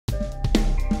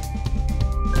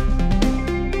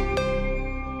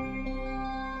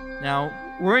Now,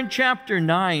 we're in chapter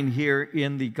 9 here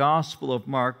in the Gospel of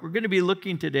Mark. We're going to be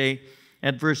looking today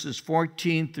at verses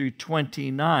 14 through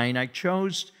 29. I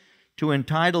chose to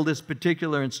entitle this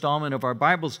particular installment of our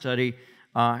Bible study,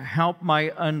 Help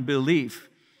My Unbelief.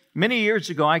 Many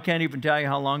years ago, I can't even tell you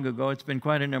how long ago, it's been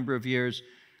quite a number of years,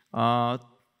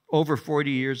 over 40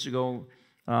 years ago,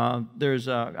 there's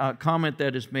a comment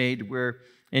that is made where,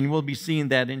 and we'll be seeing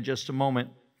that in just a moment,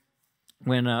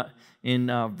 when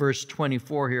in verse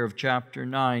 24 here of chapter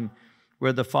 9,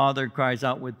 where the Father cries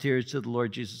out with tears to the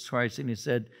Lord Jesus Christ, and he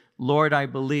said, Lord, I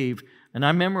believe. And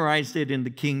I memorized it in the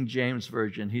King James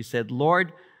Version. He said,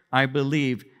 Lord, I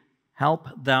believe, help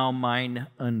thou mine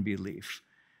unbelief.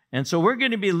 And so we're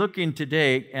going to be looking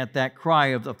today at that cry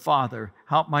of the Father,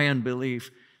 help my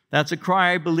unbelief. That's a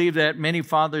cry I believe that many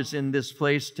fathers in this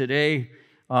place today,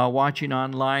 watching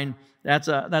online, that's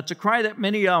a cry that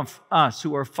many of us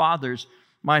who are fathers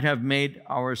might have made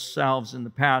ourselves in the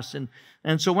past.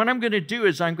 And so what I'm going to do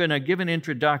is I'm going to give an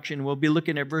introduction. We'll be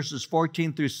looking at verses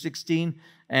 14 through 16,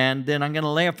 and then I'm going to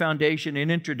lay a foundation,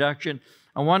 an introduction.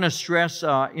 I want to stress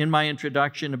in my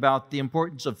introduction about the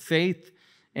importance of faith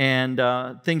and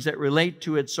things that relate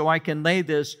to it, so I can lay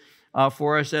this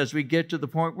for us as we get to the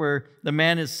point where the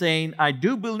man is saying, I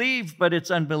do believe, but it's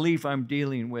unbelief I'm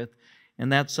dealing with.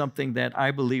 And that's something that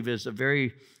I believe is a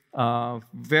very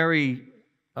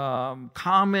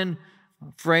common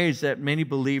phrase that many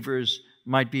believers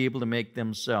might be able to make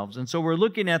themselves. And so we're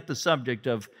looking at the subject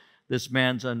of this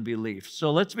man's unbelief.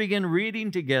 So let's begin reading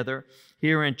together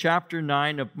here in chapter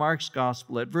 9 of Mark's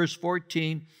Gospel. At verse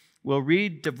 14, we'll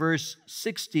read to verse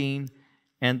 16,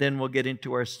 and then we'll get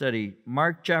into our study.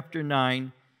 Mark chapter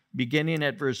 9, beginning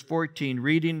at verse 14,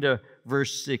 reading to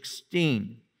verse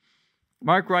 16.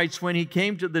 Mark writes, when he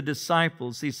came to the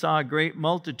disciples, he saw a great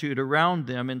multitude around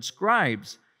them and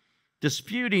scribes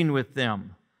disputing with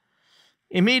them.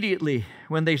 Immediately,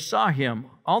 when they saw him,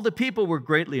 all the people were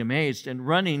greatly amazed and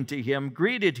running to him,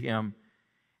 greeted him.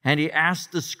 And he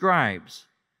asked the scribes,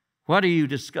 what are you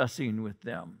discussing with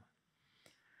them?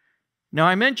 Now,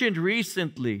 I mentioned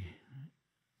recently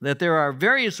that there are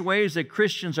various ways that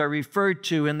Christians are referred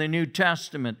to in the New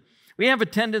Testament. We have a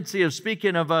tendency of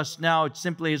speaking of us now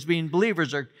simply as being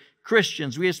believers or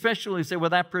Christians. We especially say, well,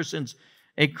 that person's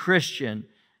a Christian.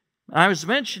 I was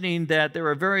mentioning that there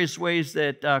are various ways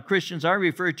that Christians are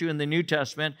referred to in the New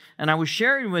Testament, and I was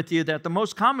sharing with you that the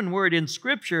most common word in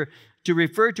Scripture to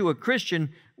refer to a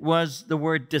Christian was the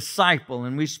word disciple,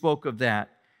 and we spoke of that.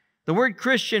 The word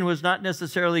Christian was not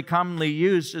necessarily commonly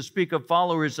used to speak of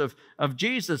followers of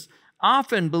Jesus.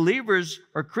 Often believers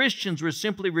or Christians were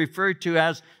simply referred to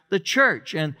as the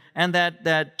church, and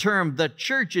that term, the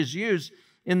church, is used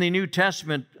in the New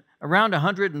Testament around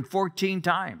 114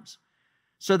 times.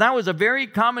 So that was a very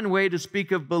common way to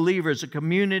speak of believers, a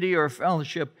community or a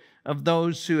fellowship of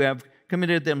those who have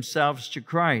committed themselves to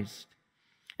Christ.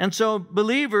 And so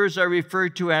believers are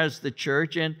referred to as the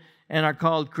church and are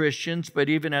called Christians, but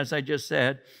even as I just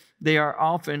said, they are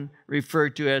often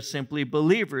referred to as simply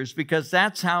believers because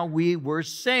that's how we were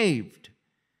saved.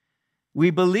 We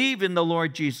believe in the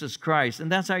Lord Jesus Christ,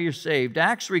 and that's how you're saved.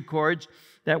 Acts records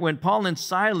that when Paul and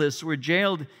Silas were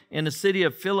jailed in the city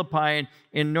of Philippi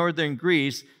in northern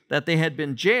Greece, that they had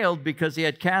been jailed because they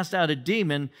had cast out a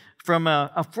demon from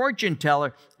a fortune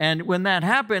teller. And when that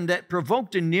happened, that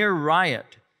provoked a near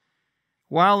riot.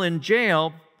 While in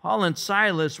jail, Paul and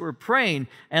Silas were praying,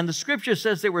 and the scripture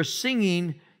says they were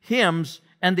singing hymns,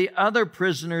 and the other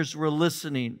prisoners were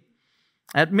listening.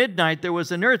 At midnight, there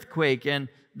was an earthquake, and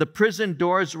the prison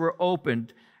doors were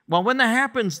opened. Well, when that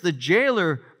happens, the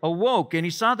jailer awoke, and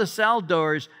he saw the cell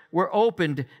doors were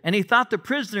opened, and he thought the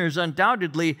prisoners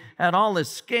undoubtedly had all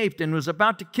escaped and was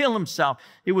about to kill himself.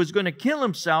 He was going to kill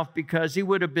himself because he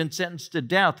would have been sentenced to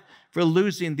death for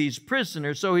losing these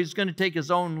prisoners, so he's going to take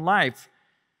his own life.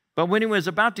 But when he was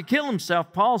about to kill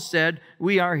himself, Paul said,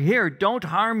 we are here, don't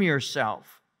harm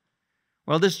yourself.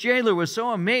 Well, this jailer was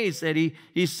so amazed that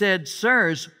he said,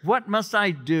 sirs, what must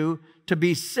I do to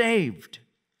be saved?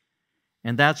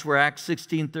 And that's where Acts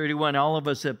 16:31, all of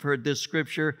us have heard this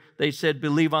scripture. They said,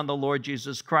 believe on the Lord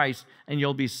Jesus Christ, and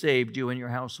you'll be saved, you and your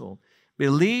household.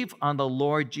 Believe on the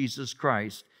Lord Jesus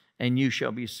Christ, and you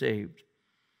shall be saved.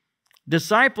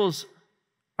 Disciples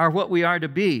are what we are to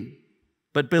be,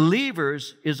 but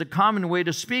believers is a common way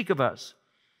to speak of us.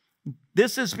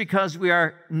 This is because we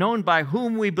are known by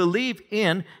whom we believe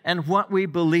in and what we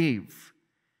believe.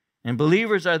 And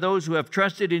believers are those who have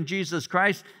trusted in Jesus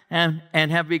Christ and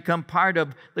have become part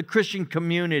of the Christian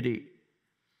community.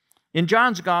 In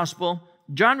John's Gospel,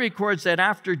 John records that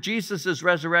after Jesus'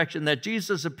 resurrection, that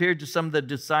Jesus appeared to some of the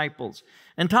disciples.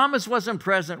 And Thomas wasn't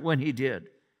present when he did.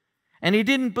 And he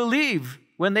didn't believe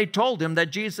when they told him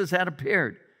that Jesus had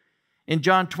appeared. In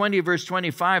John 20, verse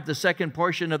 25, the second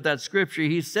portion of that scripture,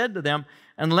 he said to them,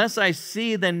 unless I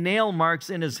see the nail marks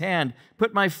in his hand,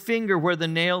 put my finger where the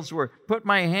nails were, put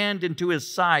my hand into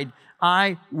his side,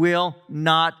 I will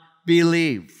not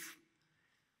believe.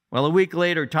 Well, a week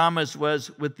later, Thomas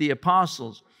was with the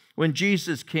apostles when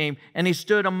Jesus came, and he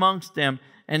stood amongst them,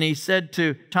 and he said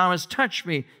to Thomas, touch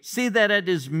me, see that it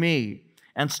is me,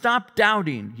 and stop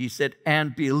doubting, he said,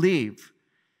 and believe.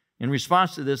 In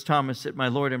response to this, Thomas said, my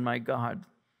Lord and my God.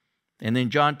 And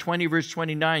in John 20, verse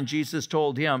 29, Jesus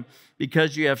told him,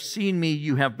 because you have seen me,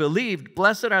 you have believed.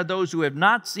 Blessed are those who have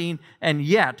not seen and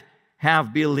yet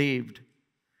have believed.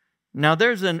 Now,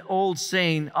 there's an old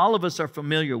saying all of us are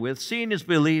familiar with. Seeing is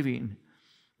believing.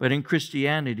 But in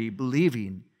Christianity,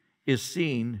 believing is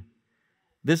seeing.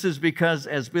 This is because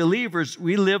as believers,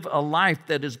 we live a life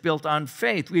that is built on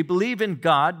faith. We believe in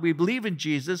God. We believe in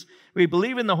Jesus. We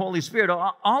believe in the Holy Spirit,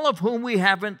 all of whom we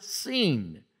haven't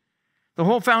seen. The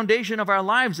whole foundation of our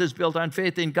lives is built on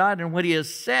faith in God and what He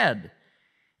has said.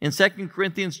 In 2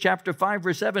 Corinthians chapter 5,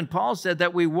 verse 7, Paul said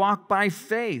that we walk by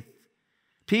faith.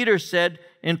 Peter said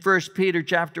in 1 Peter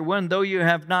chapter 1, though you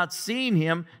have not seen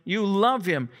Him, you love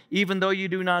Him. Even though you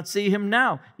do not see Him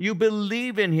now, you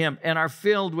believe in Him and are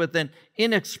filled with an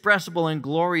inexpressible and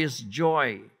glorious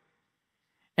joy.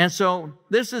 And so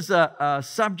this is a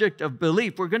subject of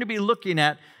belief. We're going to be looking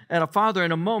at a father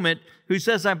in a moment who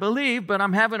says, I believe, but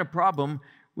I'm having a problem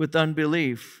with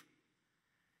unbelief.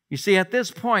 You see, at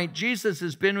this point, Jesus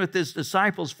has been with His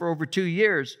disciples for over 2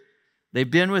 years. They've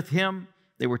been with Him.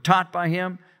 They were taught by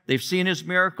Him. They've seen His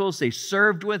miracles. They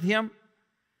served with Him.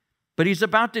 But He's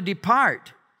about to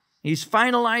depart. He's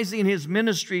finalizing His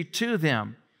ministry to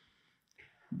them.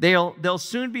 They'll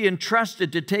soon be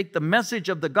entrusted to take the message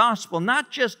of the gospel,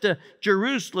 not just to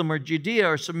Jerusalem or Judea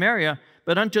or Samaria,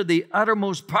 but unto the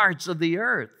uttermost parts of the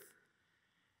earth.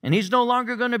 And He's no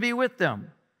longer going to be with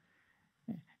them.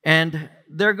 And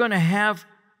they're going to have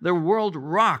their world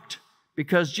rocked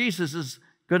because Jesus is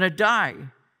going to die.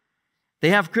 They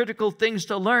have critical things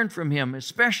to learn from Him,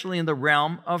 especially in the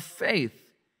realm of faith.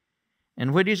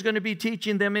 And what He's going to be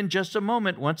teaching them in just a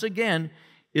moment, once again,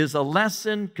 is a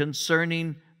lesson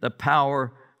concerning the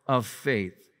power of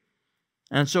faith.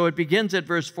 And so it begins at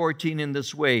verse 14 in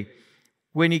this way.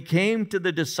 When He came to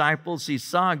the disciples, He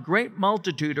saw a great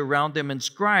multitude around them and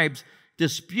scribes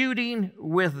disputing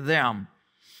with them.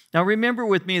 Now remember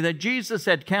with me that Jesus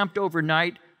had camped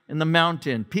overnight in the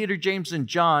mountain. Peter, James, and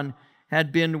John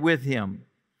had been with Him.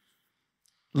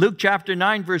 Luke chapter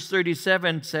 9, verse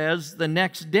 37 says, the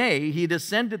next day He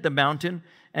descended the mountain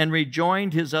and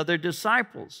rejoined His other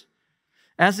disciples.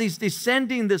 As He's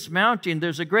descending this mountain,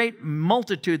 there's a great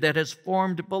multitude that has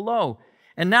formed below.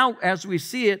 And now, as we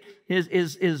see it,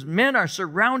 his men are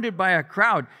surrounded by a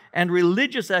crowd, and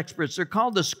religious experts, they're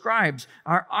called the scribes,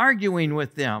 are arguing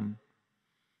with them.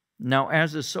 Now,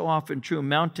 as is so often true,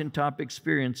 mountaintop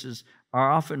experiences are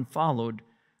often followed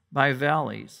by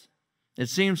valleys. It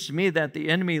seems to me that the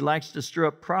enemy likes to stir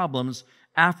up problems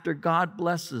after God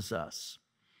blesses us.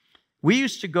 We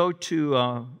used to go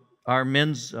to our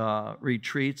men's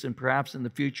retreats, and perhaps in the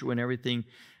future when everything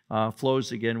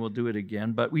flows again, we'll do it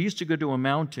again. But we used to go to a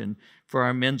mountain for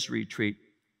our men's retreat.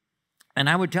 And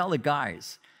I would tell the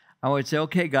guys, I would say,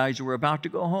 okay, guys, we're about to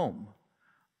go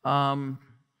home.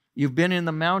 You've been in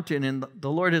the mountain, and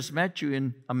the Lord has met you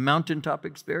in a mountaintop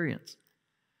experience.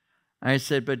 I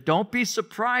said, but don't be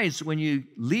surprised when you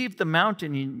leave the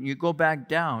mountain and you go back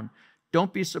down.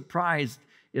 Don't be surprised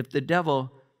if the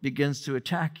devil begins to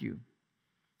attack you.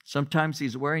 Sometimes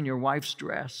he's wearing your wife's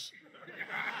dress.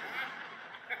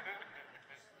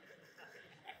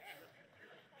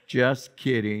 Just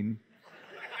kidding.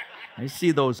 I see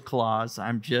those claws.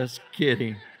 I'm just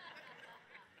kidding.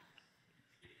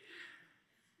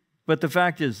 But the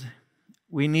fact is,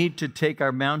 we need to take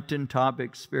our mountaintop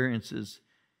experiences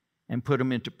and put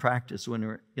them into practice when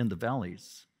we're in the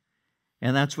valleys.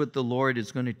 And that's what the Lord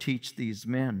is going to teach these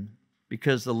men,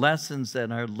 because the lessons that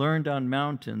are learned on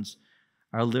mountains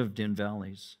are lived in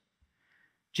valleys.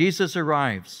 Jesus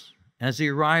arrives. As He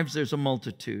arrives, there's a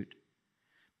multitude.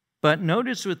 But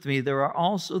notice with me, there are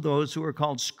also those who are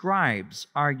called scribes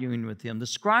arguing with Him. The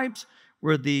scribes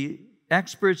were the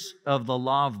experts of the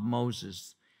law of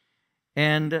Moses.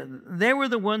 And they were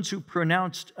the ones who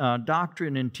pronounced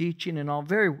doctrine and teaching and all,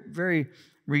 very, very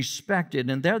respected.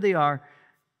 And there they are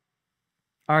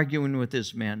arguing with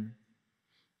His men.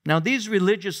 Now, these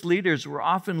religious leaders were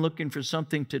often looking for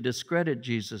something to discredit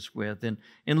Jesus with. And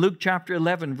in Luke chapter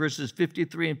 11, verses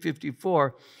 53 and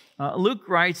 54, Luke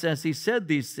writes, as he said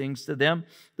these things to them,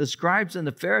 the scribes and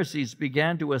the Pharisees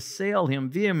began to assail him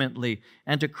vehemently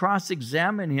and to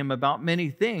cross-examine him about many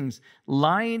things,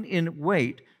 lying in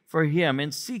wait for him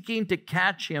and seeking to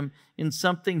catch him in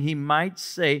something he might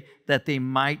say that they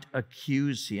might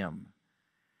accuse him.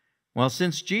 Well,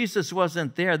 since Jesus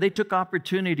wasn't there, they took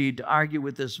opportunity to argue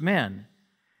with this men.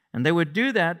 And they would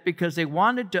do that because they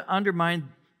wanted to undermine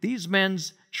these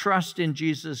men's trust in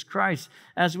Jesus Christ.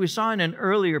 As we saw in an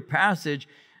earlier passage,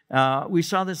 we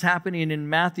saw this happening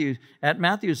in at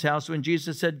Matthew's house when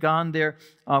Jesus had gone there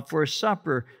for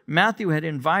supper. Matthew had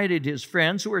invited his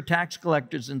friends who were tax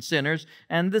collectors and sinners,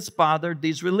 and this bothered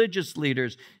these religious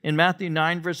leaders. In Matthew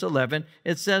 9, verse 11,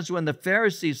 it says, when the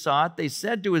Pharisees saw it, they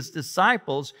said to his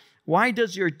disciples, "Why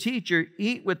does your teacher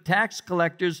eat with tax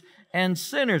collectors and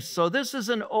sinners?" So this is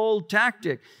an old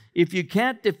tactic. If you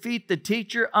can't defeat the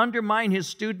teacher, undermine his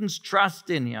students' trust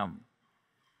in him.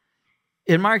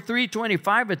 In Mark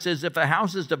 3:25, it says, if a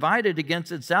house is divided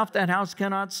against itself, that house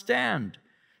cannot stand.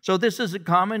 So this is a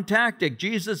common tactic.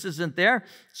 Jesus isn't there,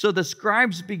 so the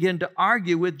scribes begin to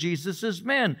argue with Jesus'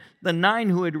 men, the 9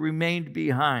 who had remained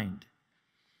behind.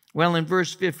 Well, in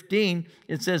verse 15,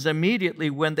 it says, immediately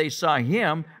when they saw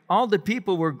him, all the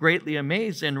people were greatly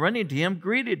amazed and running to him,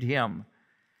 greeted him.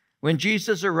 When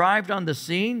Jesus arrived on the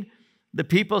scene, the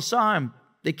people saw him.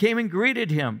 They came and greeted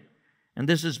him. And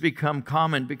this has become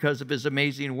common because of his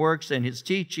amazing works and his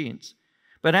teachings.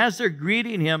 But as they're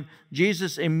greeting him,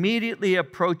 Jesus immediately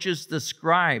approaches the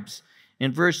scribes.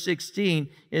 In verse 16,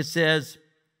 it says,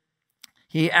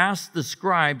 he asked the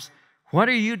scribes, "What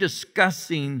are you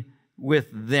discussing with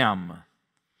them?"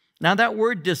 Now that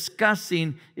word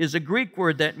discussing is a Greek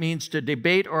word that means to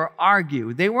debate or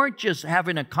argue. They weren't just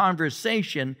having a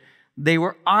conversation, they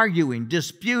were arguing,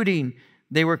 disputing.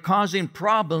 They were causing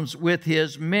problems with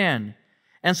his men.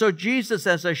 And so Jesus,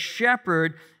 as a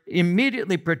shepherd,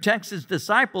 immediately protects his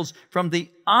disciples from the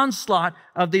onslaught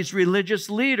of these religious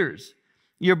leaders.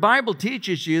 Your Bible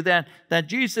teaches you that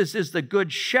Jesus is the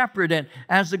good shepherd, and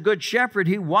as the good shepherd,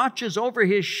 he watches over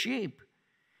his sheep.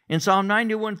 In Psalm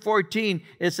 91:14,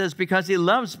 it says, because he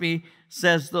loves me,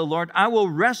 says the Lord, I will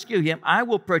rescue him, I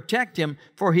will protect him,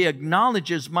 for he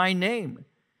acknowledges my name.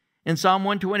 In Psalm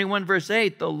 121, verse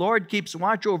 8, the Lord keeps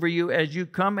watch over you as you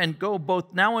come and go,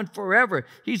 both now and forever.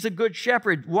 He's a good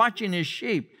shepherd watching his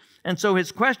sheep. And so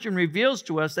his question reveals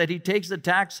to us that he takes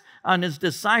attacks on his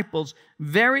disciples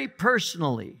very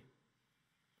personally.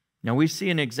 Now we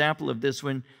see an example of this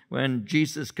when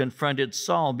Jesus confronted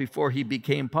Saul before he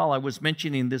became Paul. I was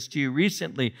mentioning this to you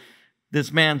recently.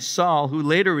 This man Saul, who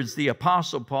later is the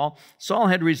Apostle Paul, Saul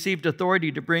had received authority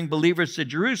to bring believers to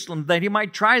Jerusalem that he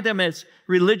might try them as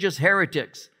religious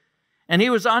heretics. And he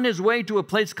was on his way to a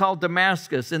place called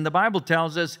Damascus. And the Bible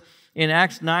tells us in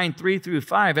Acts 9, 3 through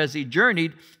 5, as he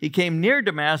journeyed, he came near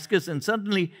Damascus, and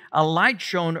suddenly a light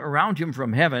shone around him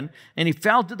from heaven, and he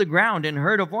fell to the ground and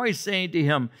heard a voice saying to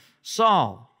him,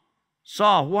 Saul,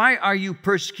 Saul, why are you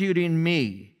persecuting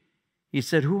me? He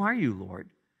said, who are you, Lord?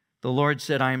 The Lord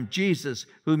said, I am Jesus,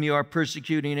 whom you are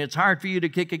persecuting. It's hard for you to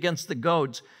kick against the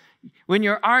goads. When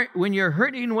you're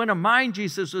hurting one of mine,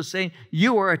 Jesus was saying,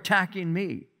 you are attacking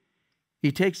me.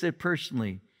 He takes it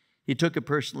personally. He took it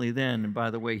personally then, and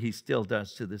by the way, he still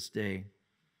does to this day.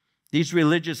 These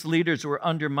religious leaders were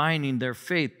undermining their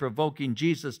faith, provoking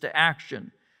Jesus to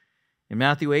action. In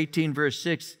Matthew 18, verse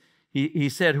 6, he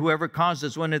said, whoever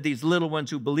causes one of these little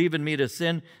ones who believe in me to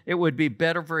sin, it would be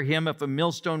better for him if a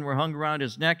millstone were hung around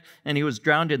his neck and he was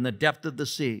drowned in the depth of the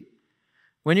sea.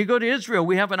 When you go to Israel,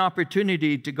 we have an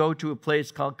opportunity to go to a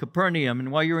place called Capernaum.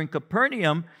 And while you're in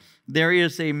Capernaum, there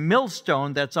is a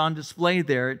millstone that's on display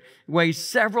there. It weighs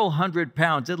several hundred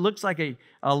pounds. It looks like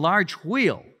a large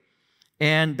wheel.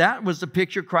 And that was the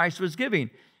picture Christ was giving.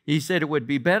 He said it would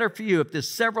be better for you if this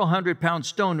several hundred-pound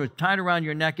stone was tied around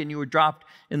your neck and you were dropped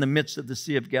in the midst of the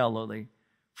Sea of Galilee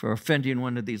for offending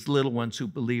one of these little ones who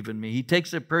believe in me. He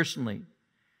takes it personally.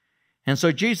 And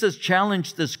so Jesus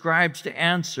challenged the scribes to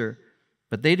answer,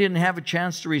 but they didn't have a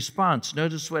chance to respond.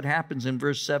 Notice what happens in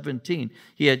verse 17.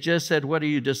 He had just said, what are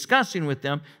you discussing with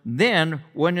them? Then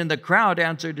one in the crowd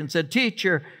answered and said,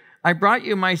 Teacher, I brought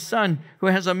you my son who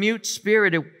has a mute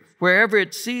spirit. Wherever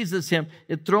it seizes him,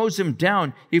 it throws him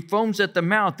down. He foams at the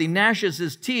mouth. He gnashes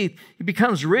his teeth. He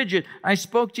becomes rigid. I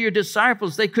spoke to your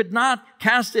disciples. They could not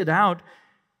cast it out,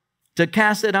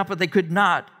 but they could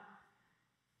not.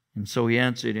 And so he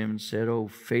answered him and said, O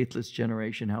faithless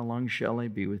generation, how long shall I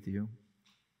be with you?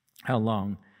 How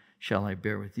long shall I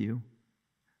bear with you?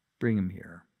 Bring him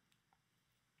here.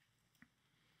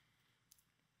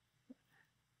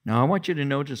 Now, I want you to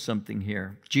notice something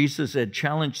here. Jesus had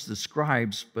challenged the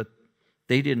scribes, but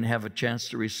they didn't have a chance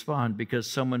to respond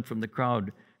because someone from the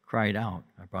crowd cried out,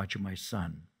 "I brought you my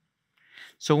son."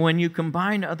 So when you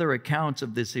combine other accounts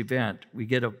of this event, we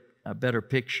get a better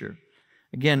picture.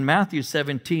 Again, Matthew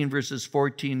 17, verses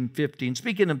 14 and 15,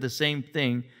 speaking of the same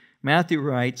thing, Matthew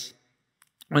writes,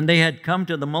 "When they had come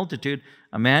to the multitude,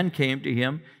 a man came to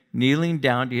him, kneeling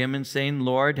down to him and saying,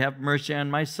 'Lord, have mercy on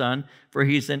my son, for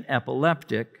he's an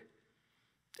epileptic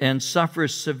and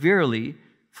suffers severely,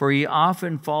 for he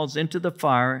often falls into the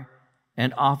fire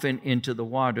and often into the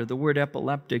water.'" The word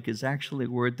epileptic is actually a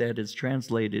word that is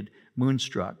translated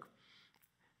moonstruck.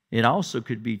 It also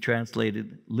could be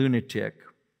translated lunatic.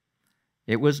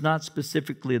 It was not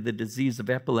specifically the disease of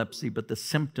epilepsy, but the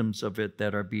symptoms of it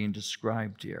that are being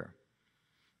described here.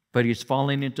 But he's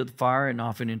falling into the fire and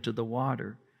often into the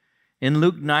water. In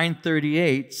Luke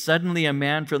 9:38, suddenly a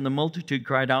man from the multitude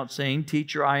cried out, saying,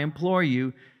 "Teacher, I implore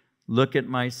you, look at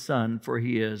my son, for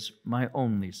he is my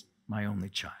only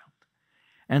child."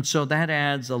 And so that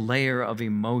adds a layer of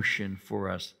emotion for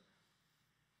us.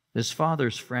 This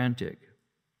father's frantic.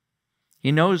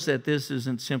 He knows that this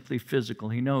isn't simply physical.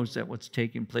 He knows that what's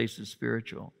taking place is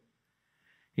spiritual.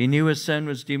 He knew his son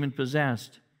was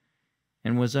demon-possessed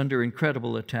and was under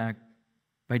incredible attack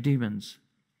by demons.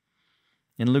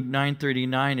 In Luke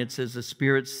 9:39, it says the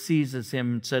spirit seizes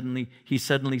him and he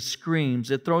suddenly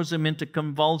screams. It throws him into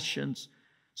convulsions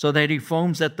so that he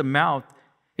foams at the mouth.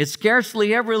 It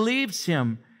scarcely ever leaves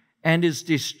him and is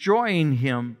destroying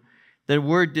him. The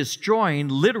word destroying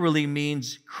literally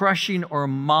means crushing or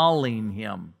mauling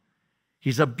him.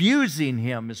 He's abusing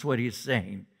him is what he's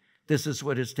saying. This is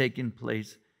what is taking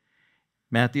place.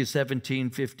 Matthew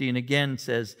 17:15 again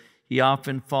says, he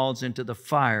often falls into the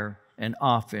fire and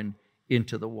often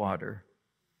into the water.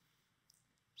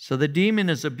 So the demon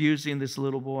is abusing this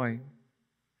little boy,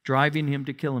 driving him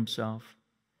to kill himself.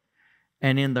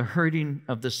 And in the hurting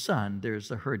of the son, there's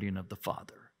the hurting of the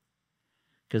father.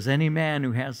 Because any man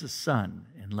who has a son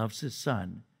and loves his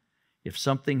son, if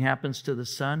something happens to the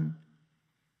son,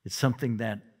 it's something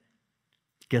that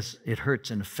it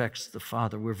hurts and affects the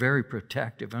father. We're very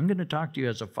protective. I'm going to talk to you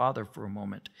as a father for a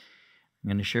moment. I'm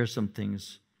going to share some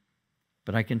things.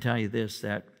 But I can tell you this,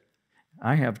 that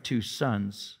I have 2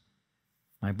 sons,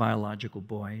 my biological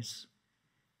boys,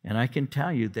 and I can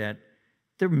tell you that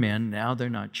they're men now. They're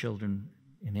not children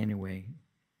in any way,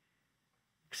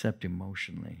 except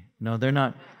emotionally. No, they're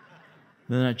not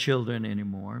children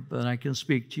anymore, but I can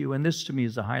speak to you. And this to me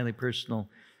is a highly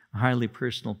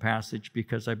personal passage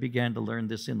because I began to learn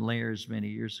this in layers many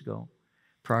years ago,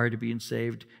 prior to being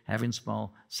saved, having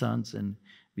small sons, and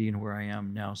being where I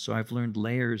am now. So I've learned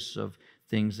layers of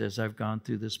things as I've gone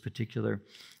through this particular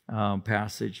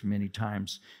passage many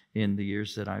times in the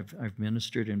years that I've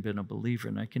ministered and been a believer.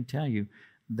 And I can tell you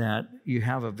that you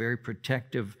have a very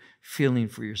protective feeling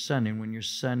for your son. And when your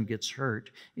son gets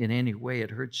hurt in any way,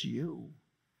 it hurts you.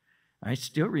 I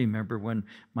still remember when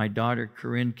my daughter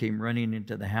Corinne came running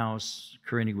into the house.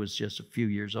 Corinne was just a few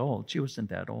years old. She wasn't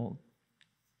that old.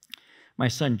 My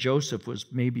son Joseph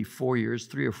was maybe 3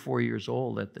 or 4 years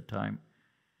old at the time.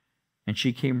 And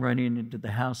she came running into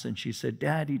the house and she said,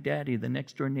 "Daddy, Daddy, the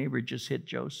next door neighbor just hit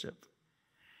Joseph."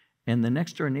 And the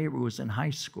next door neighbor was in high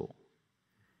school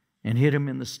and hit him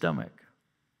in the stomach.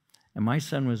 And my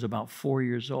son was about 4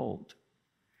 years old.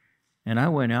 And I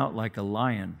went out like a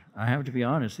lion. I have to be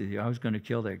honest with you. I was going to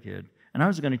kill that kid. And I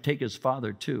was going to take his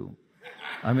father too.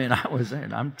 I mean,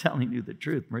 I'm telling you the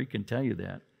truth. Marie can tell you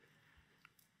that.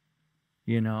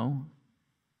 You know?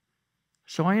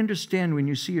 So I understand when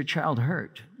you see your child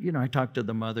hurt. You know, I talked to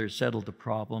the mother, settled the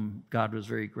problem. God was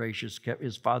very gracious.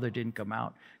 His father didn't come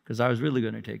out because I was really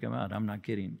going to take him out. I'm not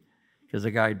kidding. Because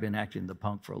the guy had been acting the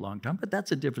punk for a long time. But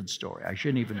that's a different story. I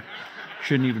shouldn't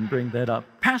even bring that up.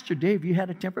 Pastor Dave, you had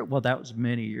a temper? Well, that was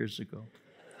many years ago.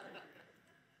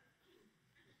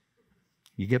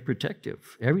 You get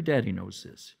protective. Every daddy knows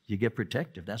this. You get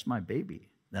protective. That's my baby.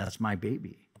 That's my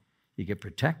baby. You get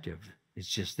protective. It's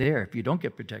just there. If you don't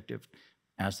get protective,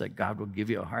 ask that God will give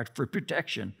you a heart for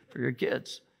protection for your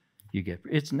kids.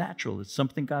 It's natural. It's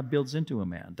something God builds into a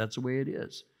man. That's the way it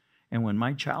is. And when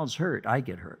my child's hurt, I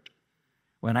get hurt.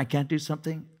 When I can't do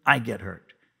something, I get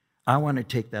hurt. I want to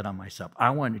take that on myself.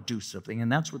 I want to do something.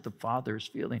 And that's what the father is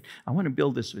feeling. I want to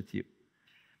build this with you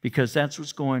because that's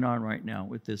what's going on right now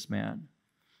with this man.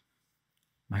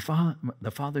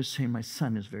 The father's saying, my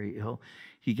son is very ill.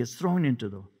 He gets thrown into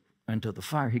the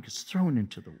fire. He gets thrown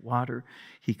into the water.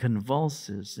 He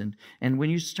convulses. And when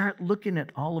you start looking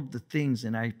at all of the things,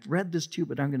 and I read this too,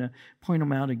 but I'm going to point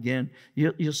them out again,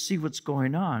 you'll see what's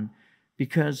going on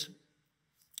because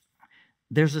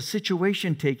there's a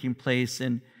situation taking place,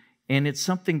 and it's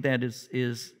something that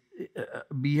is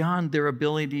beyond their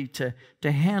ability to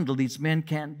handle. These men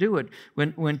can't do it.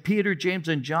 When Peter, James,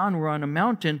 and John were on a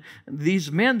mountain,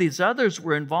 these men, these others,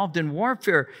 were involved in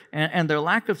warfare, and their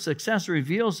lack of success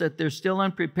reveals that they're still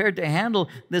unprepared to handle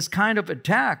this kind of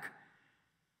attack.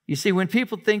 You see, when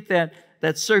people think that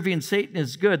serving Satan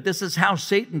is good, this is how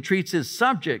Satan treats his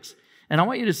subjects. And I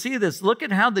want you to see this. Look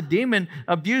at how the demon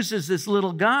abuses this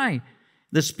little guy.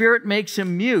 The spirit makes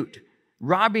him mute,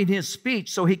 robbing his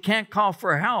speech so he can't call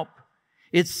for help.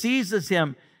 It seizes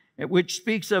him, which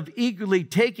speaks of eagerly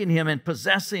taking him and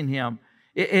possessing him.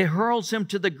 It hurls him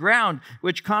to the ground,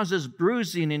 which causes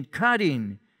bruising and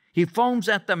cutting. He foams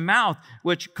at the mouth,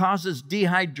 which causes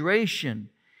dehydration.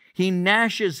 He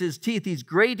gnashes his teeth. He's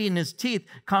grating his teeth,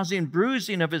 causing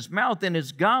bruising of his mouth and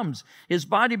his gums. His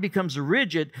body becomes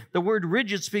rigid. The word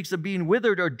rigid speaks of being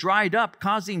withered or dried up,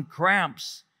 causing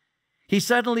cramps. He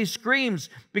suddenly screams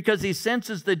because he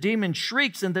senses the demon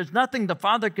shrieks, and there's nothing the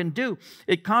Father can do.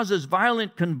 It causes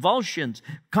violent convulsions,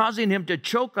 causing him to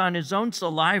choke on his own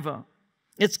saliva.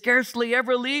 It scarcely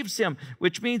ever leaves him,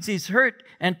 which means he's hurt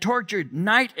and tortured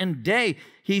night and day.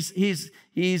 He's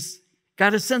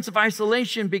got a sense of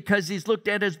isolation because he's looked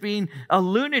at as being a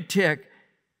lunatic,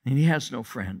 and he has no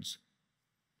friends.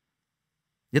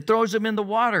 It throws him in the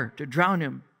water to drown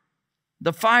him,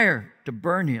 the fire to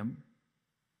burn him.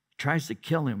 Tries to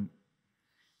kill him.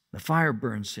 The fire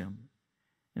burns him.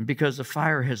 And because the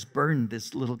fire has burned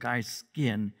this little guy's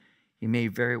skin, he may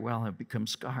very well have become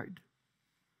scarred.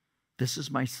 This is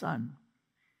my son.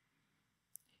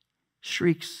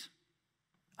 Shrieks,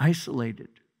 isolated,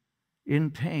 in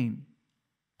pain,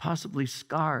 possibly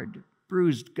scarred,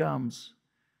 bruised gums,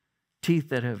 teeth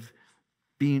that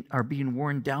are being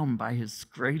worn down by his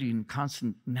grating,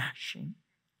 constant gnashing.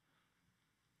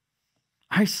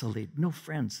 Isolated, no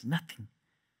friends, nothing.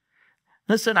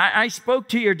 Listen, I spoke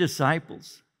to your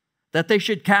disciples that they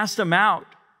should cast him out,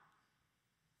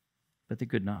 but they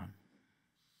could not.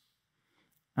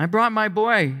 I brought my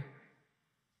boy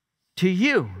to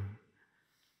you,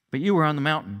 but you were on the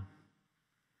mountain.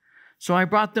 So I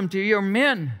brought them to your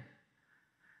men,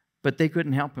 but they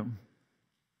couldn't help him.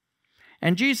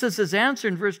 And Jesus' answer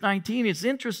in verse 19 is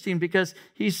interesting because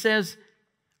he says,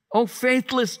 "O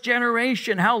faithless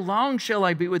generation, how long shall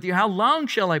I be with you? How long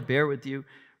shall I bear with you?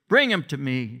 Bring him to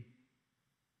me."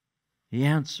 He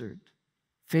answered,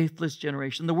 faithless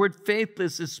generation. The word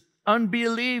faithless is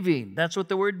unbelieving. That's what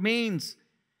the word means.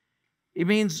 It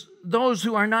means those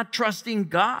who are not trusting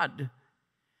God.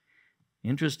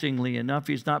 Interestingly enough,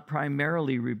 he's not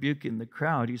primarily rebuking the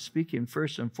crowd. He's speaking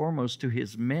first and foremost to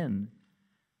his men,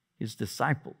 his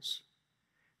disciples.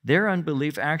 Their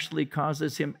unbelief actually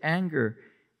causes him anger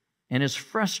and is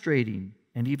frustrating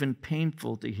and even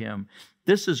painful to him.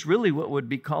 This is really what would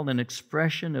be called an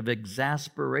expression of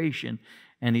exasperation,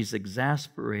 and he's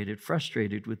exasperated,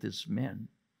 frustrated with his men.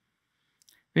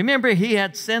 Remember, he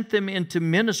had sent them into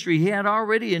ministry. He had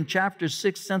already in chapter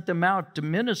 6 sent them out to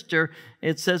minister.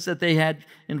 It says that they had,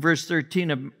 in verse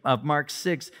 13 of Mark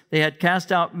 6, they had cast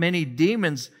out many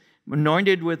demons,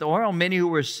 anointed with oil many who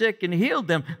were sick, and healed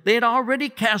them. They had already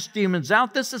cast demons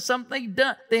out. This is something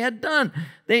they had done.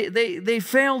 They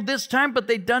failed this time, but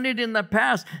they'd done it in the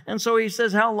past. And so he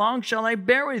says, how long shall I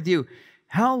bear with you?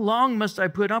 How long must I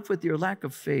put up with your lack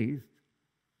of faith?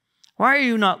 Why are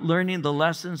you not learning the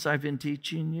lessons I've been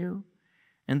teaching you?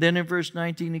 And then in verse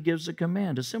 19, he gives a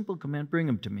command, a simple command, bring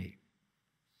him to me.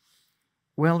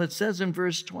 Well, it says in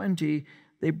verse 20,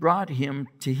 they brought him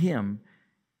to him.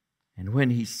 And when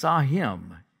he saw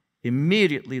him,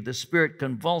 immediately the spirit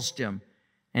convulsed him,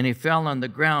 and he fell on the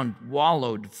ground,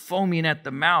 wallowed, foaming at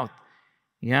the mouth.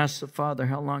 He asked the father,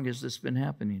 how long has this been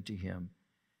happening to him?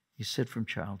 He said, from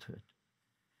childhood.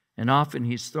 And often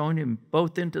he's thrown him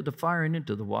both into the fire and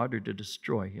into the water to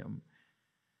destroy him.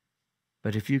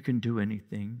 But if you can do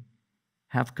anything,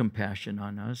 have compassion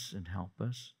on us and help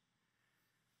us.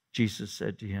 Jesus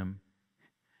said to him,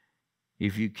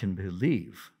 if you can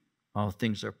believe, all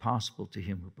things are possible to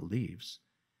him who believes.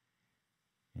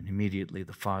 And immediately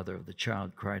the father of the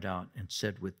child cried out and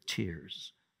said with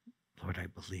tears, Lord, I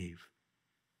believe.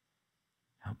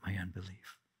 Help my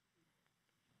unbelief.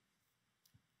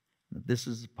 This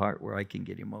is the part where I can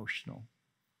get emotional.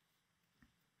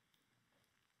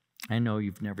 I know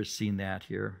you've never seen that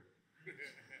here.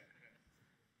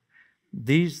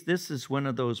 This is one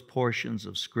of those portions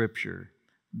of Scripture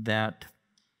that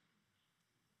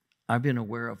I've been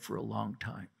aware of for a long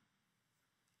time.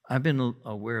 I've been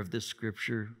aware of this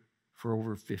Scripture for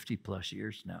over 50 plus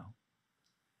years now.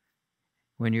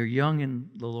 When you're young in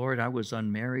the Lord, I was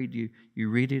unmarried, you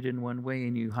read it in one way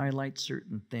and you highlight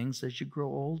certain things. As you grow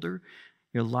older,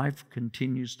 Your life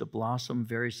continues to blossom.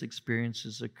 Various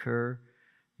experiences occur.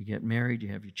 You get married, you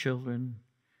have your children,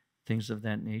 things of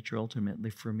that nature. Ultimately,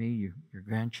 for me, your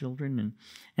grandchildren.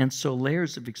 And so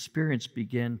layers of experience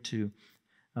begin to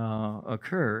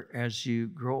occur as you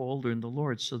grow older in the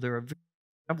Lord. So there are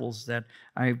levels that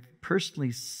I've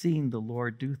personally seen the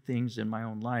Lord do things in my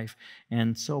own life.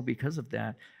 And so because of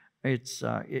that,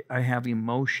 I have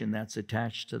emotion that's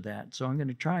attached to that. So I'm going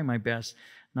to try my best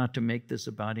not to make this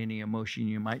about any emotion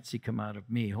you might see come out of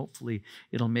me. Hopefully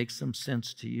it'll make some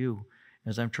sense to you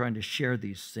as I'm trying to share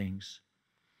these things.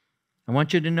 I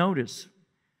want you to notice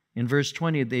in verse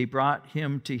 20, they brought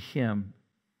him to him,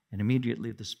 and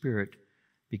immediately the Spirit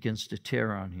begins to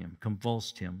tear on him,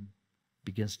 convulsed him,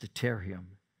 begins to tear him.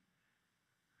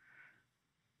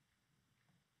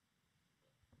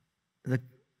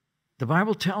 The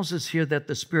Bible tells us here that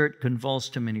the Spirit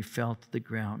convulsed him and he fell to the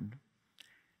ground.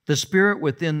 The Spirit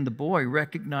within the boy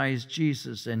recognized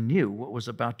Jesus and knew what was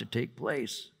about to take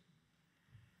place.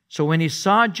 So when he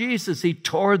saw Jesus, he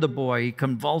tore the boy, he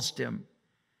convulsed him.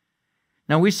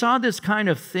 Now we saw this kind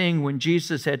of thing when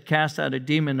Jesus had cast out a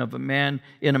demon of a man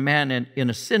in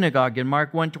a synagogue. In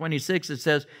Mark 1:26 it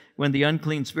says, when the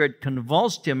unclean spirit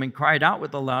convulsed him and cried out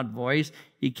with a loud voice,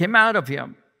 he came out of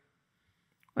him.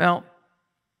 Well,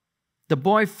 the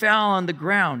boy fell on the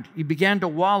ground. He began to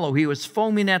wallow. He was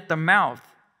foaming at the mouth.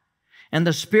 And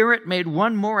the Spirit made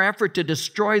one more effort to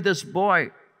destroy this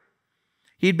boy.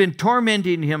 He'd been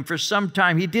tormenting him for some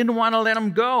time. He didn't want to let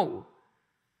him go.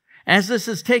 As this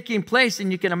is taking place,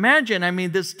 and you can imagine,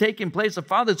 this is taking place, the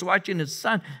father's watching his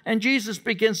son, and Jesus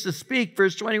begins to speak.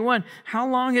 Verse 21, how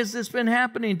long has this been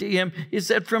happening to him? He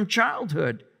said, from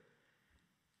childhood.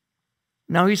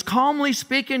 Now he's calmly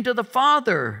speaking to the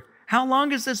father. How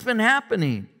long has this been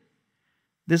happening?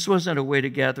 This wasn't a way to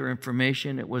gather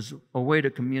information. It was a way to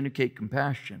communicate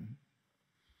compassion.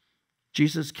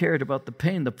 Jesus cared about the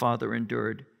pain the father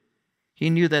endured. He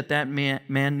knew that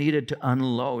man needed to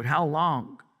unload. How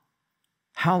long?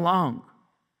 How long?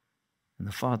 And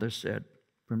the father said,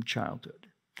 from childhood.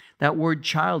 That word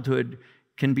childhood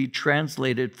can be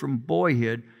translated from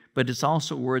boyhood, but it's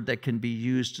also a word that can be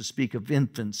used to speak of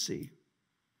infancy.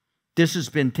 This has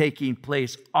been taking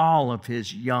place all of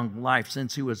his young life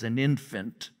since he was an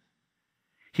infant.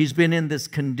 He's been in this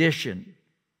condition.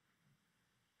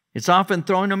 It's often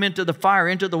thrown him into the fire,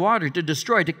 into the water to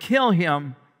destroy, to kill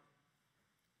him.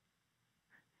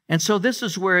 And so this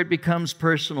is where it becomes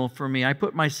personal for me. I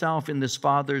put myself in this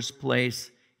father's place.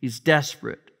 He's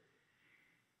desperate.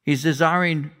 He's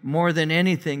desiring more than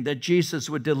anything that Jesus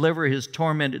would deliver his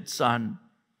tormented son.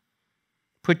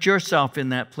 Put yourself in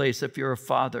that place if you're a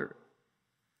father.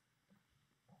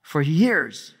 For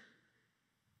years,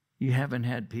 you haven't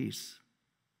had peace.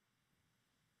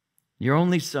 Your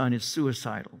only son is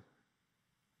suicidal,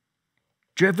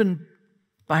 driven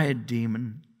by a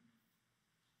demon.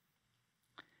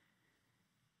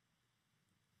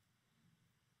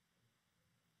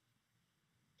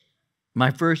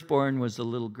 My firstborn was a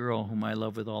little girl whom I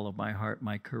love with all of my heart,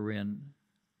 my Corinne.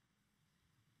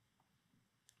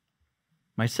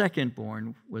 My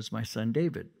secondborn was my son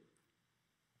David.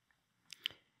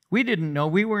 We didn't know.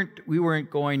 We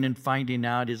weren't going and finding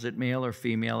out, is it male or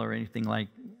female or anything like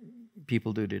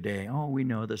people do today. Oh, we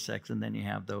know the sex, and then you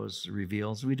have those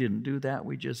reveals. We didn't do that.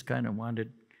 We just kind of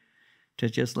wanted to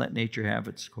just let nature have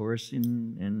its course,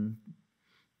 and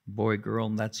boy, girl,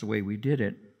 and that's the way we did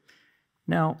it.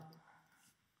 Now,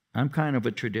 I'm kind of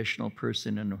a traditional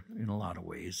person in a lot of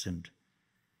ways, and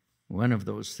one of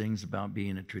those things about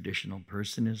being a traditional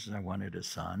person is I wanted a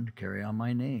son to carry on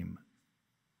my name.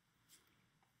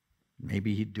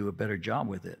 Maybe he'd do a better job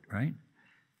with it, right?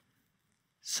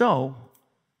 So,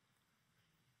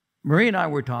 Marie and I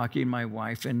were talking, my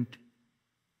wife, and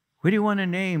what do you want to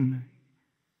name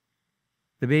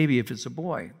the baby if it's a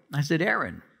boy? I said,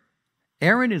 Aaron.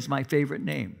 Aaron is my favorite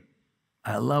name.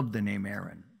 I love the name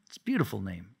Aaron. It's a beautiful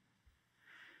name.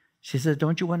 She said,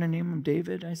 don't you want to name him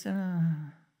David? I said,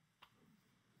 I'm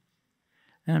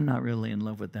not really in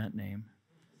love with that name.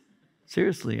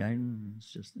 Seriously,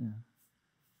 it's just...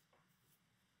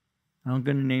 I'm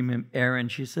going to name him Aaron.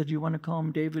 She said, you want to call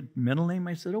him David? Middle name?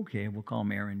 I said, okay, we'll call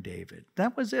him Aaron David.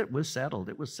 That was it. It was settled.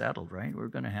 It was settled, right? We're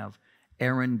going to have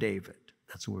Aaron David.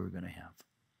 That's what we're going to have.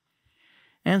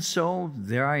 And so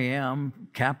there I am,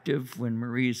 captive when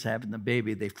Marie's having the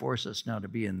baby. They force us now to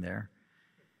be in there.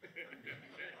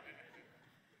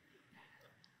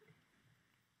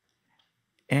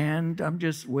 And I'm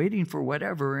just waiting for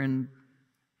whatever, and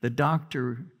the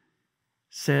doctor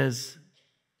says,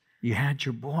 you had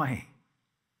your boy,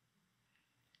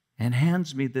 and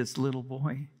hands me this little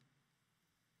boy.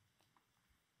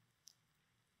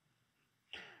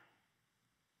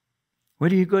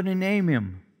 What are you going to name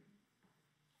him?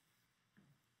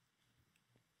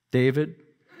 David?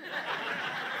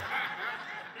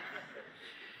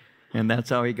 And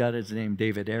that's how he got his name,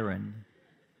 David Aaron.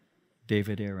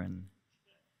 David Aaron.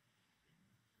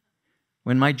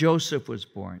 When my Joseph was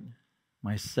born,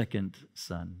 my second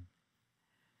son,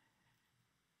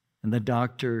 and the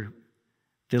doctor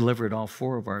delivered all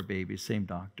 4 of our babies, same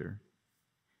doctor,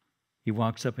 he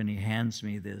walks up and he hands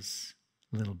me this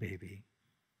little baby,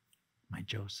 my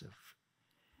Joseph.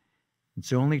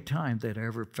 It's the only time that I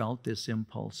ever felt this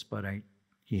impulse, but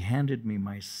he handed me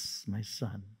my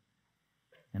son.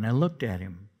 And I looked at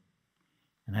him,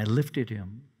 and I lifted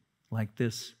him like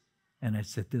this, and I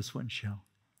said, this one shall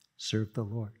serve the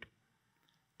Lord.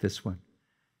 This one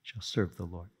shall serve the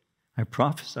Lord. I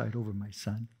prophesied over my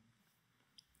son.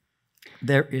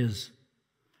 There is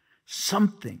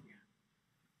something.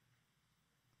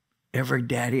 Every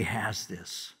daddy has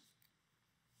this,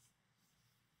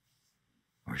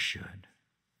 or should.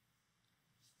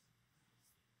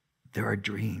 There are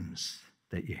dreams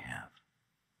that you have.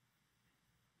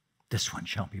 This one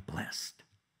shall be blessed.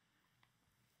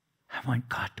 I want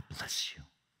God to bless you.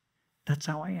 That's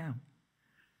how I am.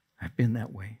 I've been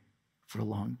that way for a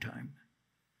long time.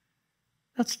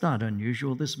 That's not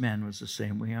unusual. This man was the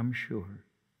same way, I'm sure.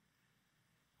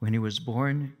 When he was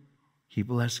born, he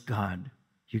blessed God.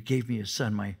 You gave me a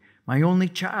son, my only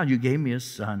child. You gave me a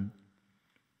son.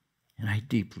 And I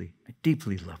deeply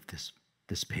love this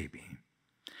baby.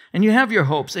 And you have your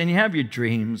hopes and you have your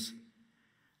dreams.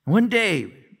 One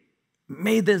day,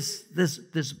 may this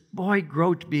boy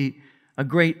grow to be a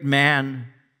great man.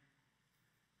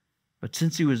 But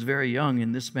since he was very young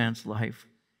in this man's life,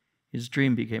 his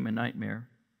dream became a nightmare,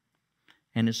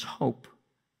 and his hope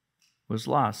was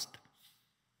lost.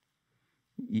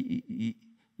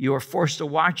 You are forced to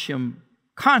watch him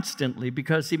constantly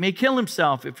because he may kill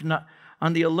himself if you're not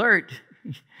on the alert.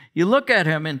 You look at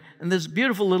him, and this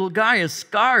beautiful little guy is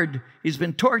scarred. He's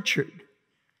been tortured.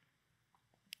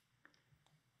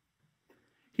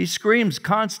 He screams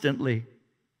constantly.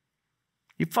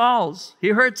 He falls. He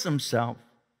hurts himself.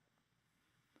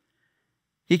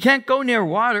 He can't go near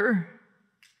water.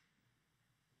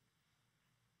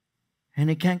 And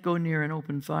he can't go near an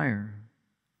open fire.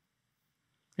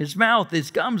 His mouth,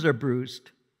 his gums are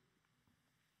bruised.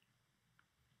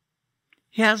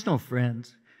 He has no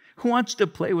friends. Who wants to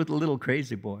play with a little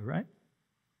crazy boy, right?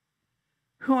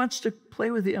 Who wants to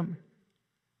play with him?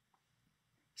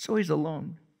 So he's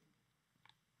alone.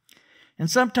 And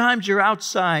sometimes you're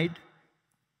outside,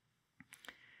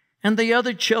 and the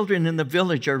other children in the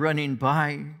village are running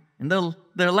by, and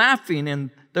they're laughing, and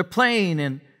they're playing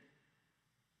and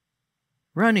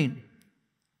running.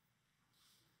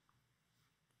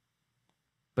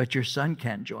 But your son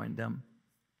can't join them.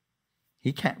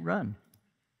 He can't run.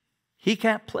 He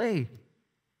can't play.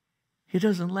 He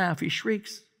doesn't laugh. He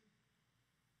shrieks.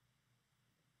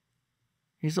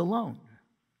 He's alone.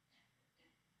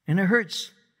 And it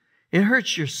hurts. It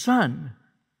hurts your son,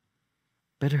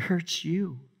 but it hurts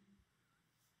you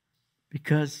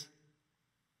because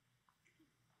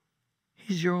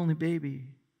he's your only baby.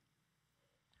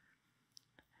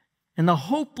 And the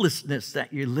hopelessness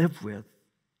that you live with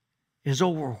has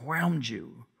overwhelmed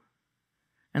you.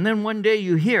 And then one day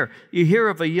you hear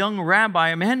of a young rabbi,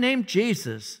 a man named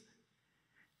Jesus.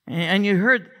 And you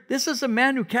heard, this is a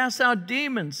man who casts out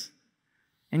demons.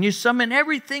 And you summon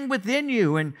everything within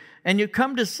you, and you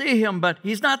come to see him, but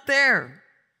he's not there.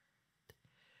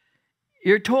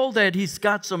 You're told that he's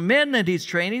got some men that he's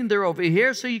training. They're over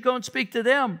here, so you go and speak to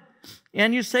them.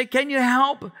 And you say, can you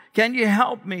help? Can you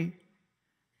help me?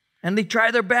 And they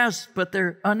try their best, but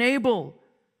they're unable.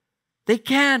 They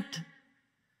can't.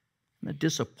 And the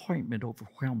disappointment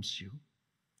overwhelms you,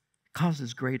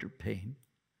 causes greater pain.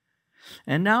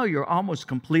 And now you're almost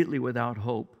completely without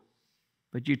hope,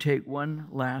 but you take one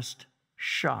last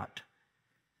shot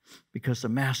because the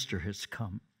Master has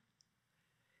come.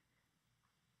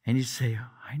 And you say,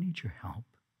 I need your help.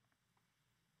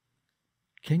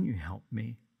 Can you help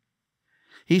me?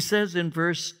 He says in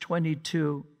verse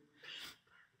 22,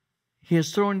 He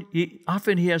has thrown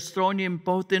him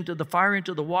both into the fire,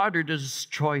 into the water to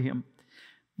destroy him.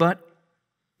 But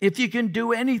if you can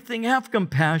do anything, have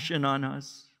compassion on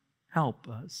us. Help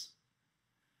us.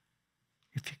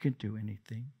 If you can do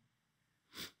anything.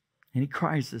 And he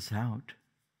cries this out.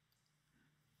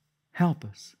 Help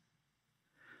us.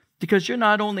 Because you're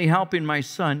not only helping my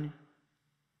son,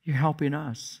 you're helping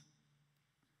us.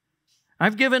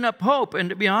 I've given up hope, and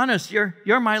to be honest,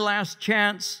 you're my last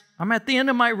chance. I'm at the end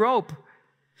of my rope.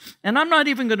 And I'm not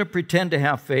even going to pretend to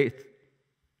have faith.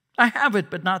 I have it,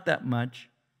 but not that much.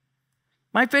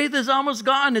 My faith is almost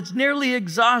gone. It's nearly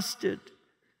exhausted.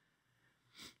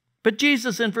 But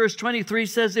Jesus in verse 23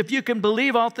 says, if you can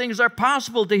believe, all things are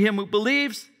possible to him who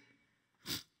believes.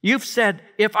 You've said,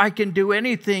 if I can do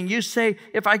anything. You say,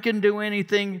 if I can do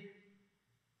anything.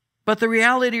 But the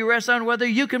reality rests on whether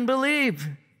you can believe.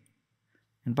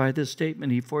 And by this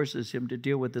statement, he forces him to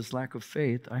deal with this lack of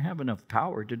faith. I have enough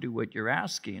power to do what you're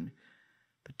asking.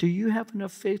 But do you have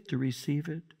enough faith to receive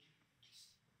it?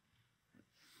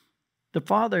 The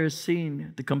Father has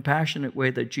seen the compassionate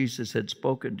way that Jesus had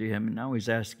spoken to him, and now he's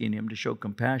asking him to show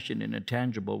compassion in a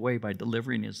tangible way by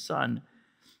delivering his son.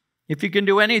 If you can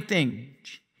do anything,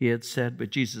 he had said, but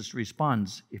Jesus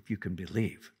responds, if you can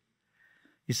believe.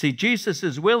 You see, Jesus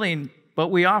is willing, but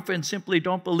we often simply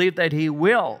don't believe that he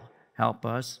will help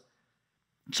us.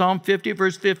 Psalm 50,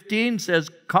 verse 15 says,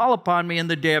 call upon me in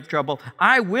the day of trouble.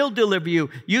 I will deliver you.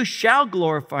 You shall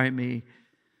glorify me.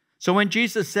 So when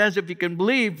Jesus says, if you can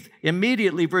believe,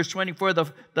 immediately, verse 24,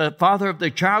 the father of the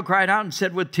child cried out and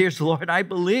said with tears, Lord, I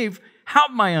believe.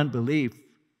 Help my unbelief.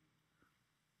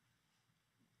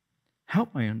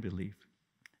 Help my unbelief.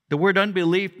 The word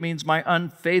unbelief means my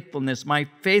unfaithfulness, my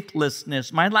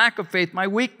faithlessness, my lack of faith, my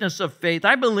weakness of faith.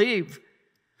 I believe.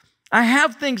 I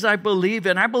have things I believe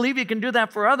in. I believe you can do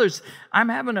that for others. I'm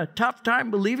having a tough time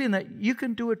believing that you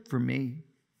can do it for me.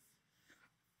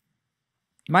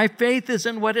 My faith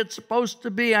isn't what it's supposed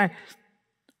to be. I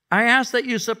ask that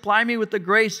you supply me with the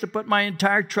grace to put my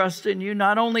entire trust in you.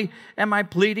 Not only am I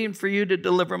pleading for you to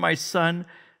deliver my son,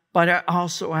 but I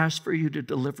also ask for you to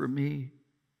deliver me.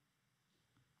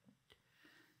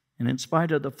 And in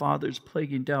spite of the Father's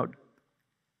plaguing doubt,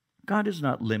 God is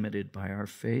not limited by our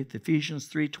faith. Ephesians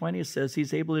 3:20 says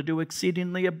he's able to do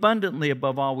exceedingly abundantly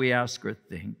above all we ask or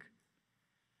think.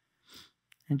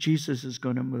 And Jesus is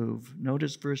going to move.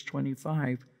 Notice verse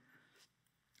 25.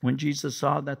 When Jesus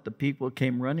saw that the people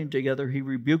came running together, he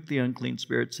rebuked the unclean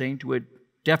spirit, saying to it,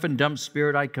 deaf and dumb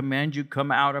spirit, I command you,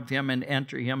 come out of him and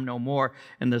enter him no more.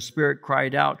 And the spirit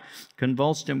cried out,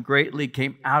 convulsed him greatly,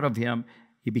 came out of him.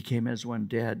 He became as one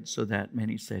dead, so that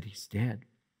many said he's dead.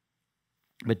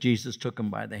 But Jesus took him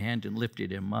by the hand and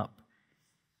lifted him up,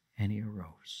 and he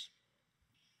arose.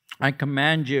 I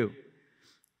command you,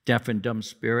 deaf and dumb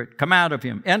spirit, come out of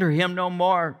him, enter him no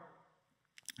more.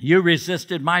 You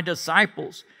resisted my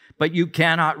disciples, but you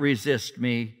cannot resist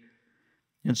me.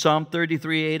 In Psalm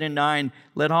 33, 8 and 9,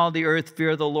 let all the earth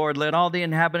fear the Lord. Let all the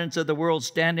inhabitants of the world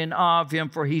stand in awe of him,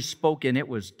 for he spoke and it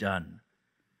was done.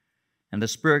 And the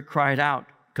spirit cried out,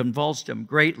 convulsed him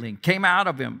greatly, and came out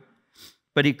of him.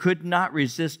 But he could not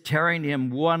resist tearing him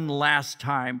one last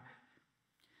time.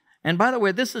 And by the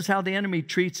way, this is how the enemy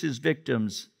treats his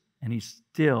victims, and he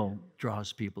still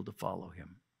draws people to follow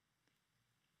him.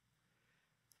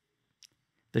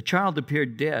 The child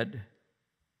appeared dead,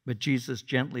 but Jesus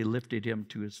gently lifted him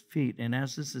to his feet. And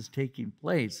as this is taking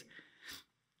place,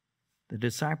 the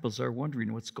disciples are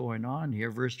wondering what's going on here.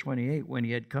 Verse 28, when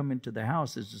he had come into the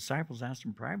house, his disciples asked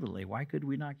him privately, why could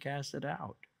we not cast it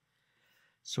out?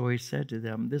 So he said to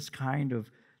them, this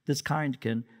kind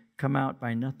can come out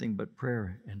by nothing but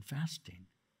prayer and fasting.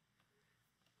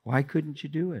 Why couldn't you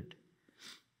do it?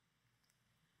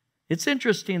 It's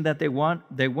interesting that they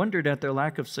wondered at their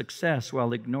lack of success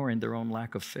while ignoring their own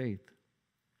lack of faith.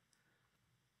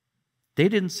 They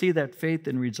didn't see that faith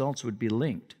and results would be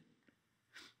linked.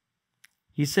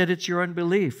 He said, it's your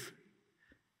unbelief.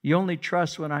 You only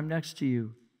trust when I'm next to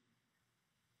you.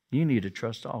 You need to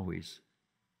trust always.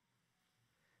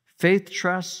 Faith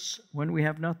trusts when we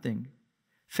have nothing.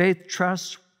 Faith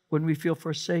trusts when we feel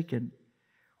forsaken,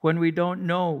 when we don't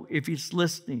know if he's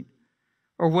listening,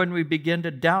 or when we begin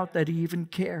to doubt that he even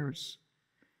cares.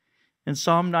 In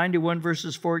Psalm 91,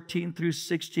 verses 14 through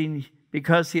 16,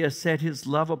 because he has set his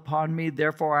love upon me,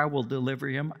 therefore I will deliver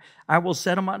him. I will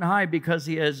set him on high because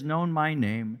he has known my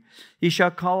name. He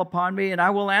shall call upon me, and I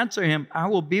will answer him. I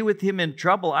will be with him in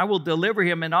trouble. I will deliver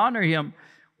him and honor him.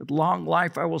 With long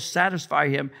life I will satisfy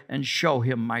him and show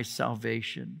him my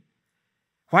salvation.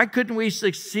 Why couldn't we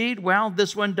succeed? Well,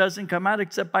 this one doesn't come out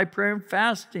except by prayer and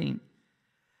fasting.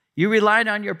 You relied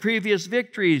on your previous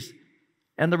victories,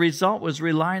 and the result was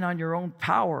relying on your own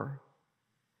power.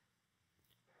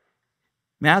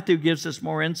 Matthew gives us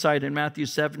more insight in Matthew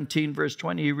 17, verse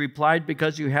 20. He replied,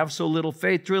 because you have so little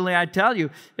faith, truly I tell you,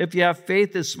 if you have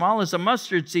faith as small as a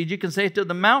mustard seed, you can say to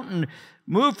the mountain,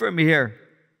 move from here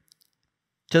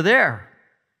to there,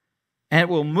 and it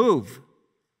will move.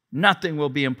 Nothing will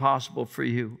be impossible for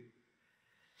you.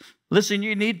 Listen,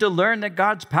 you need to learn that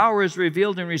God's power is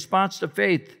revealed in response to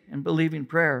faith and believing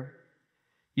prayer.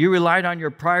 You relied on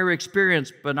your prior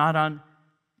experience, but not on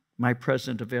my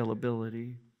present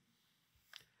availability.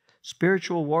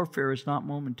 Spiritual warfare is not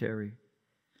momentary.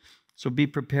 So be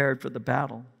prepared for the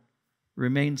battle.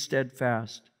 Remain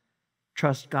steadfast.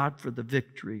 Trust God for the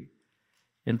victory.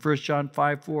 In 1 John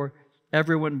 5:4,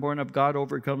 everyone born of God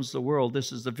overcomes the world.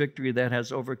 This is the victory that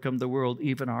has overcome the world,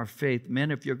 even our faith.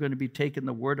 Men, if you're going to be taking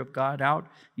the word of God out,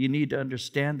 you need to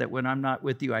understand that when I'm not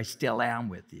with you, I still am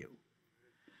with you.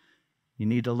 You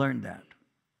need to learn that.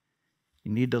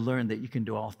 You need to learn that you can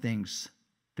do all things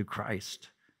through Christ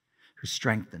who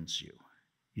strengthens you.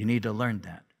 You need to learn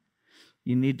that.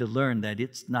 You need to learn that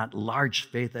it's not large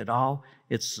faith at all.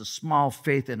 It's a small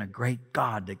faith in a great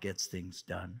God that gets things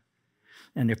done.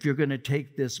 And if you're going to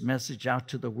take this message out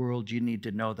to the world, you need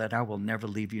to know that I will never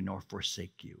leave you nor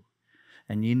forsake you.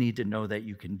 And you need to know that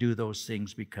you can do those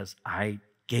things because I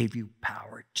gave you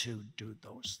power to do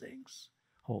those things.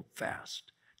 Hold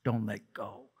fast. Don't let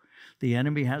go. The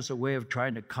enemy has a way of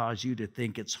trying to cause you to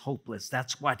think it's hopeless.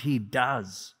 That's what he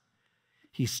does.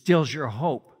 He steals your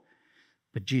hope.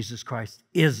 But Jesus Christ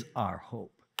is our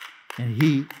hope, and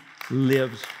he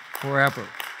lives forever.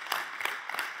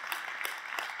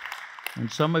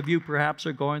 And some of you perhaps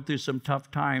are going through some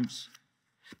tough times,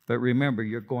 but remember,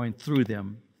 you're going through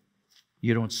them.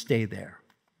 You don't stay there.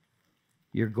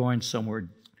 You're going somewhere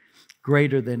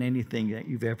greater than anything that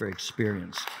you've ever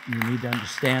experienced. You need to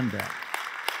understand that.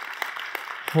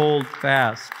 Hold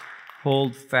fast,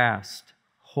 hold fast,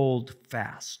 hold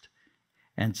fast,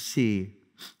 and see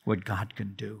what God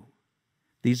can do.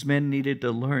 These men needed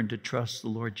to learn to trust the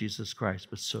Lord Jesus Christ,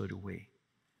 but so do we.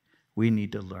 We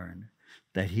need to learn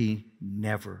that he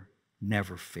never,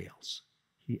 never fails.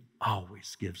 He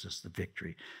always gives us the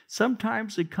victory.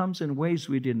 Sometimes it comes in ways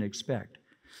we didn't expect.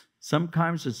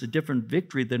 Sometimes it's a different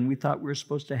victory than we thought we were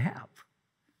supposed to have.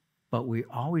 But we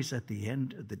always, at the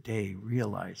end of the day,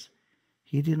 realize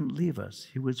he didn't leave us.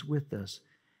 He was with us,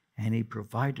 and he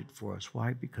provided for us.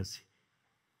 Why? Because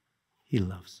he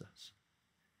loves us.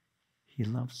 He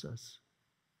loves us.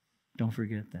 Don't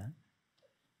forget that.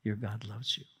 Your God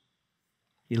loves you.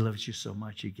 He loves you so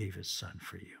much, he gave his son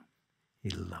for you. He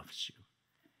loves you.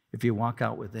 If you walk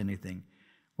out with anything,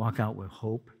 walk out with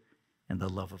hope and the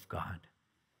love of God.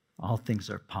 All things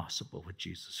are possible with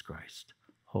Jesus Christ.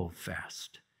 Hold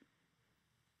fast.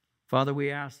 Father,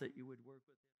 we ask that you would work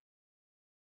with